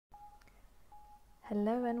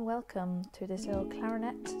Hello and welcome to this little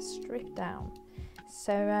clarinet strip down.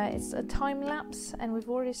 So it's a time lapse and we've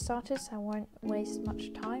already started, so I won't waste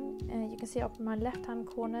much time. You can see up in my left hand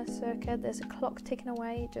corner circa there's a clock ticking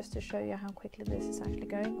away, just to show you how quickly this is actually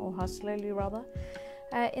going, or how slowly rather.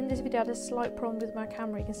 In this video I had a slight problem with my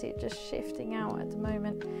camera, you can see it just shifting out at the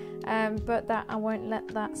moment, but that I won't let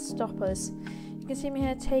that stop us. You can see me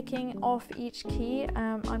here taking off each key.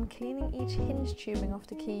 I'm cleaning each hinge tubing off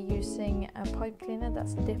the key using a pipe cleaner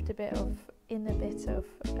that's dipped in a bit of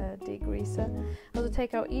degreaser. I also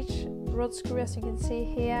take out each rod screw, as you can see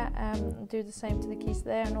here, do the same to the keys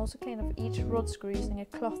there, and also clean off each rod screw using a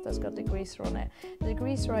cloth that's got degreaser on it. The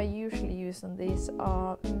degreaser I usually use on these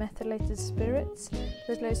are Methylated Spirits.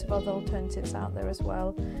 There's loads of other alternatives out there as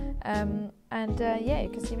well. Yeah, you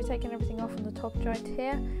can see me taking everything off on the top joint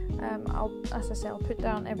here. As I say, I'll put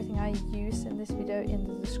down everything I use in this video in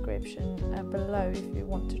the description below if you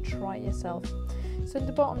want to try yourself. So in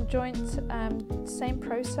the bottom joint, same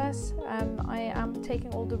process. I am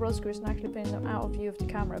taking all the rod screws and actually putting them out of view of the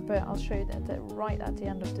camera, but I'll show you that right at the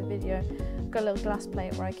end of the video. I've got a little glass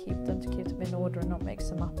plate where I keep them to keep them in order and not mix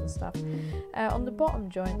them up and stuff. On the bottom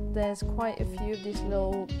joint, there's quite a few of these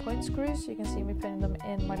little point screws. You can see me putting them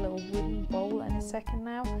in my little wooden bowl in a second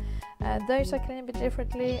now. Those I clean a bit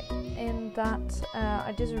differently in that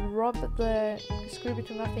I just rub the screw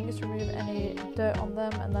between my fingers to remove any dirt on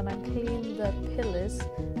them, and then I clean the pillars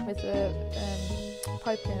with the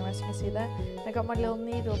pipe cleaner, as you can see there. I got my little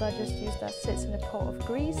needle that I just used that sits in a pot of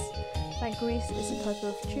grease. That grease is a type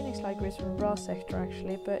of tuning slide grease from brass sector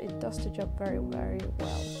actually, but it does the job very, very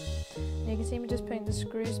well. And you can see me just putting the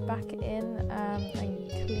screws back in and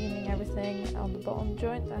cleaning everything on the bottom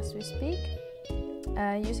joint as we speak.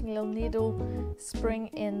 Using a little needle spring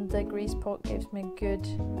in the grease pot gives me good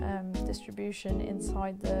distribution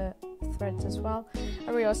inside the threads as well.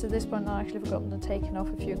 I realised at this point I actually forgotten to take off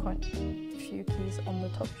a few keys on the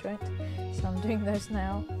top joint, so I'm doing those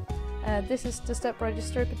now. This is the step where I just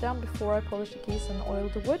strip it down before I polish the keys and oil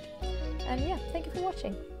the wood. And yeah, thank you for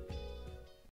watching.